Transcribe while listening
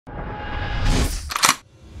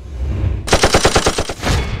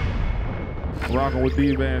Rocking with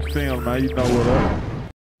Demonz Film, man. You know what up.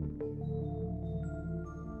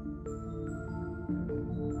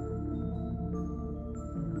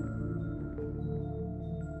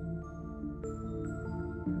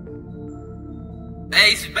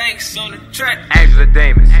 Ace Banks on the track. Angelz or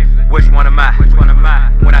Demonz? Which one am I?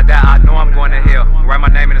 When I die, I know I'm going to hell. Write my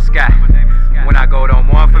name in the sky. When I go, don't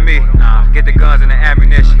mourn for me. Get the guns and the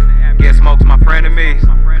ammunition. Get smoke to my frenemies,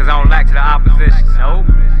 cause I don't lack to the opposition. Nope.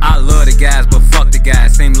 I love the guys, but fuck the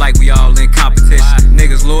guys. Seem like we all in competition.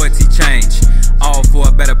 Niggas loyalty change, all for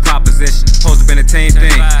a better proposition. Supposed to been a team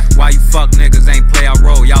thing. Why you fuck niggas ain't play our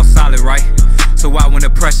role? Y'all solid, right? So why when the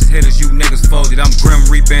pressures hit us, you niggas folded? I'm Grim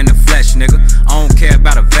Reaper in the flesh, nigga. I don't care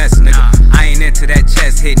about a vest, nigga. I ain't into that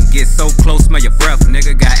chest hitting. Get so close, smell your breath,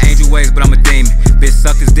 nigga. Got angel ways, but I'm a demon. Bitch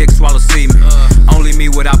suck his dick, swallow semen. Only me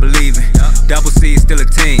what I believe in. Double C is still a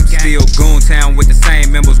team. Still Goon Town with the same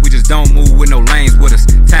members. We just don't move with no lanes with us.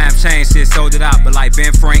 Time changed, shit sold it out. But like Ben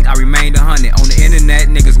Frank, I remained 100. On the internet,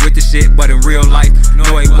 niggas with the shit, but in real life, no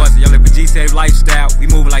it wasn't. Y'all live a G-Save lifestyle. We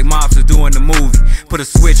moving like mobsters doing the movie. Put a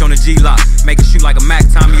switch on the G-Lock, make it shoot like a Mac,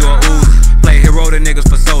 Tommy or a Uzi. Play hero to niggas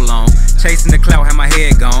for so long. Chasing the clout, had my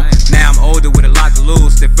head gone. Now I'm older with a lot to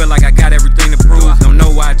lose. Still feel like I got everything to prove. Don't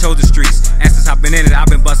know why I chose the streets. And since I've been in it, I've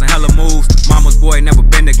been busting hella moves. Mama's boy, never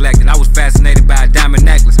been neglected. I was fascinated by a diamond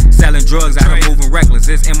necklace. Selling drugs, out here moving reckless.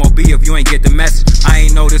 It's MOB if you ain't get the message. I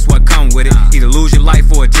ain't know this what come with it. Either lose your life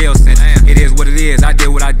or a jail sentence. It is what it is, I did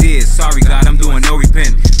what I did. Sorry God, I'm doing no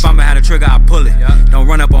repenting. If I'm behind the trigger, I pull it. Don't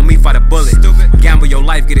run up on me, fight a bullet. Gamble your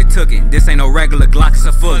life, get it tooken. This ain't no regular Glock, it's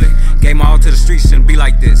a fully. Gave my all to the streets, shouldn't be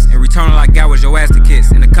like this. In return, all I got was your ass to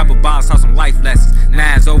kiss. And a couple bottles, saw some life lessons.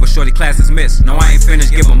 Nine's over, shorty classes missed. No, I ain't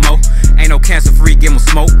finished, give 'em more. Ain't no cancer free, give 'em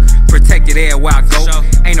smoke. Protected air where I go.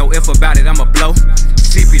 Ain't no if about it, I'ma blow.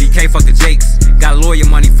 CPDK, fuck the Jakes. Got lawyer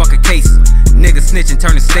money, fuck a case. Nigga snitching,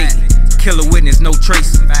 turning state. Killer witness, no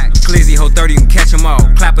trace. Glizzy, hold 30, you can catch 'em all.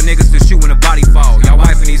 Clap a niggas to shoot when the body fall. Y'all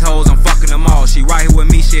wifing these hoes, I'm fucking them all. She right here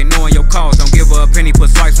with me, she ignoring your calls. Don't give her a penny,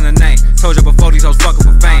 put swipes in her name. Told you before, these hoes fucking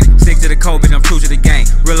for fame. Stick to the code, bitch, I'm true to the game.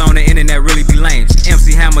 Real on the internet, really be lame.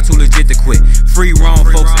 MC Hammer too legit to quit. Free wrong,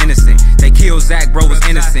 folks innocent. They killed Zach, bro was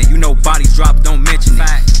innocent. You know bodies drop, don't mention it.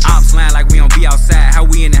 Ops line like we don't be outside. How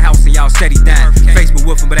we in the house and y'all steady dying. Facebook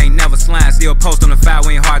woofing, but ain't never slime. Still post on the file,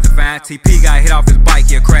 we ain't hard to find. TP got hit off his bike,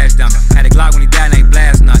 he a crash dummy. Had a Glock when he died, ain't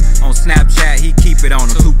blast nut. On Snapchat, he keep it on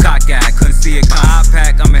him. Too cockeyed, couldn't see it come. I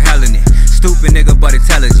pack, I'm in hell in it. Stupid nigga, but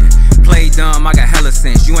intelligent. Play dumb, I got hella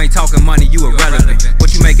sense. You ain't talking money, you irrelevant.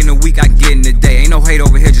 What you make in a week, I can get in a day. Ain't no hate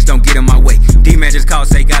over here, just don't get in my way. D-Man just called,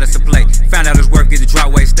 say got us to play. Found out his worth, get the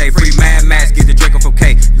driveway, stay free. Mad Max, get the Draco from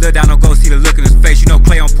K. Lil' down, don't go see the look in his face. You know,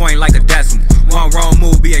 play on point like a decimal. One wrong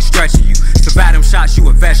move, BA stretching you. Survive them shots, you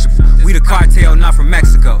a vegetable. We the cartel, not from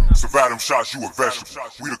Mexico. Survive them shots, you a vegetable.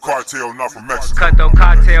 We the cartel, not from Mexico. Cutthroat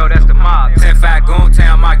cartel, that's the mob. 10-5 Goon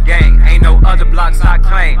Town, my gang. Ain't no other blocks I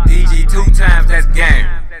claim. DG 2 times, that's gang.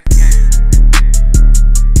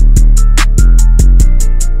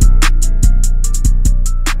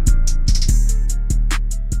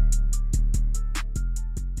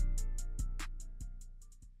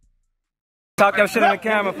 Talk your shit on the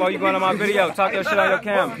camera before you going on my video. Talk your shit on your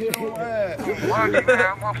camera.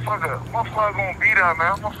 Motherfucker gonna beat up,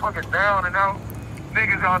 man. Motherfucker down and out.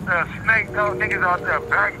 Niggas out there snaked out. Niggas out there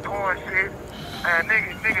backdoor shit. And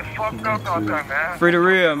niggas fucked up out there, man. Free the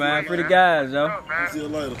real, man. Free the guys, yo. See you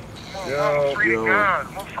later. Free the guys.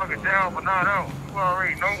 Motherfucker down, but not out. You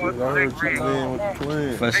already know what's the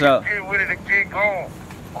real. For sure. Get with it and get gone.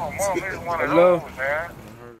 Oh, mom, it's one of Hello. those, man.